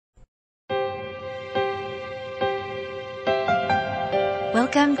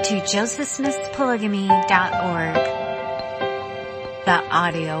Welcome to josephsmithspolygamy.org, the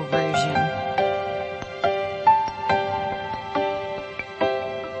audio version.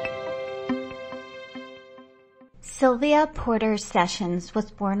 Sylvia Porter Sessions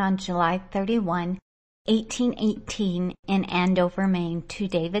was born on July 31, 1818 in Andover, Maine, to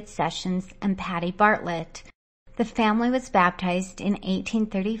David Sessions and Patty Bartlett. The family was baptized in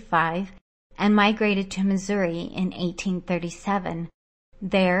 1835 and migrated to Missouri in 1837.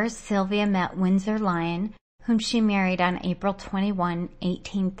 There, Sylvia met Windsor Lyon, whom she married on April 21,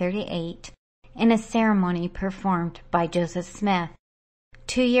 1838, in a ceremony performed by Joseph Smith.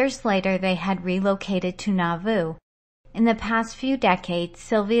 2 years later, they had relocated to Nauvoo. In the past few decades,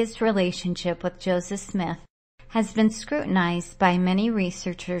 Sylvia's relationship with Joseph Smith has been scrutinized by many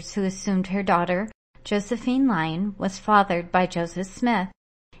researchers who assumed her daughter, Josephine Lyon, was fathered by Joseph Smith.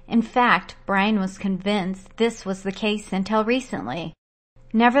 In fact, Brian was convinced this was the case until recently.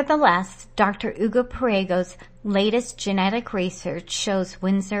 Nevertheless, Dr. Ugo Perrego's latest genetic research shows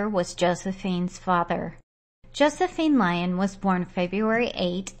Windsor was Josephine's father. Josephine Lyon was born February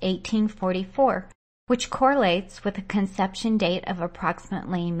 8, 1844, which correlates with a conception date of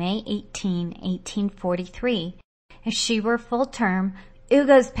approximately May 18, 1843. If she were full term,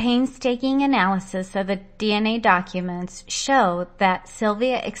 Ugo's painstaking analysis of the DNA documents show that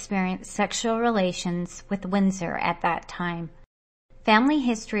Sylvia experienced sexual relations with Windsor at that time. Family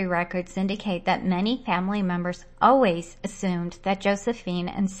history records indicate that many family members always assumed that Josephine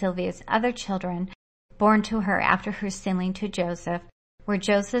and Sylvia's other children, born to her after her sealing to Joseph, were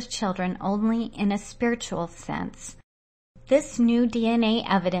Joseph's children only in a spiritual sense. This new DNA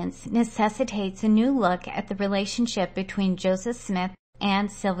evidence necessitates a new look at the relationship between Joseph Smith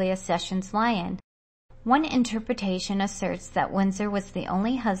and Sylvia Sessions Lyon. One interpretation asserts that Windsor was the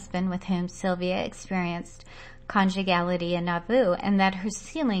only husband with whom Sylvia experienced conjugality in Nauvoo, and that her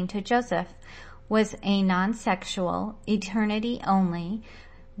sealing to Joseph was a non-sexual, eternity-only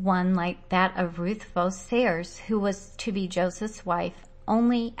one like that of Ruth Vos Sayers, who was to be Joseph's wife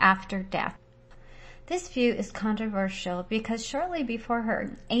only after death. This view is controversial because shortly before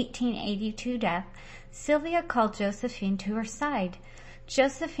her 1882 death, Sylvia called Josephine to her side.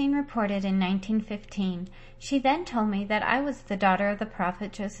 Josephine reported in 1915, "She then told me that I was the daughter of the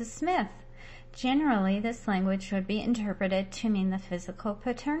prophet Joseph Smith." Generally, this language would be interpreted to mean the physical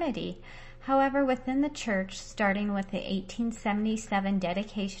paternity. However, within the church, starting with the 1877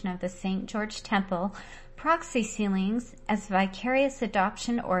 dedication of the St. George Temple, proxy sealings as vicarious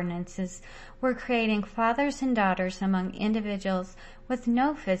adoption ordinances were creating fathers and daughters among individuals with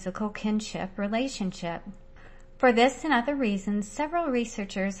no physical kinship relationship. For this and other reasons, several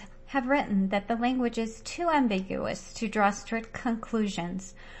researchers have written that the language is too ambiguous to draw strict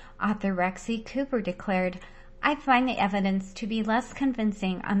conclusions. Author Rex E. Cooper declared, "I find the evidence to be less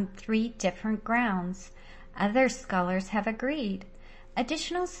convincing on 3 different grounds." Other scholars have agreed.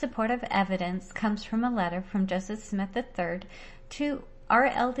 Additional supportive evidence comes from a letter from Joseph Smith III to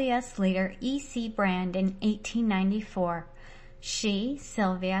RLDS leader E.C. Brand in 1894. She,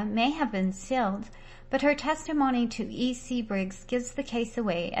 Sylvia, may have been sealed, but her testimony to E.C. Briggs gives the case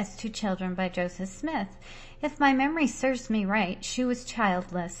away as to children by Joseph Smith. If my memory serves me right, she was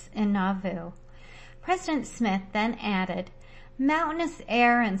childless in Nauvoo. President Smith then added, "Mountainous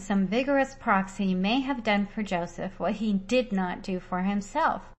air and some vigorous proxy may have done for Joseph what he did not do for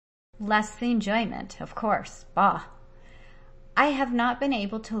himself. Less the enjoyment, of course. Bah." I have not been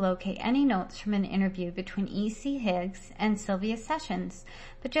able to locate any notes from an interview between E.C. Higgs and Sylvia Sessions,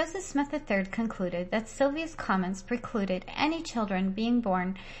 but Joseph Smith III concluded that Sylvia's comments precluded any children being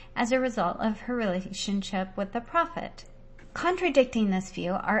born as a result of her relationship with the prophet. Contradicting this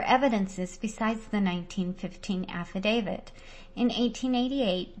view are evidences besides the 1915 affidavit. In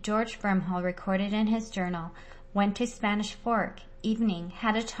 1888, George Brimhall recorded in his journal, "Went to Spanish Fork, evening,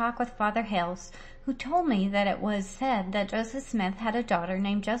 had a talk with Father Hales, who told me that it was said that Joseph Smith had a daughter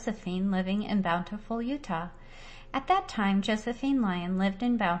named Josephine living in Bountiful, Utah. At that time, Josephine Lyon lived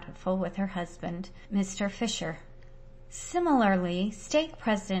in Bountiful with her husband, Mr. Fisher." Similarly, Stake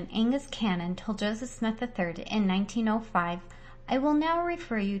President Angus Cannon told Joseph Smith III in 1905, "I will now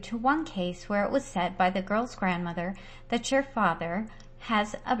refer you to one case where it was said by the girl's grandmother that your father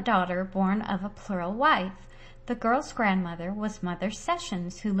has a daughter born of a plural wife. The girl's grandmother was Mother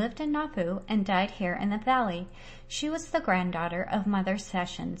Sessions, who lived in Nauvoo and died here in the valley. She was the granddaughter of Mother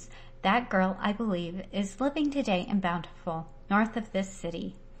Sessions. That girl, I believe, is living today in Bountiful, north of this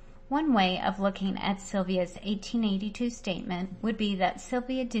city." One way of looking at Sylvia's 1882 statement would be that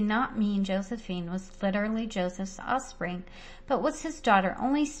Sylvia did not mean Josephine was literally Joseph's offspring, but was his daughter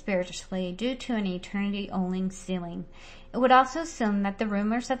only spiritually due to an eternity-only sealing. It would also assume that the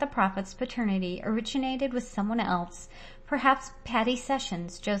rumors of the prophet's paternity originated with someone else, perhaps Patty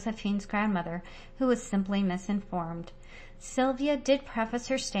Sessions, Josephine's grandmother, who was simply misinformed. Sylvia did preface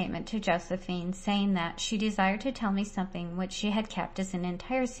her statement to Josephine, saying that she desired to tell me something which she had kept as an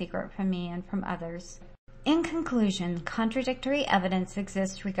entire secret from me and from others. In conclusion, contradictory evidence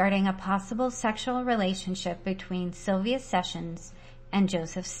exists regarding a possible sexual relationship between Sylvia Sessions and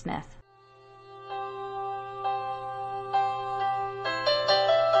Joseph Smith.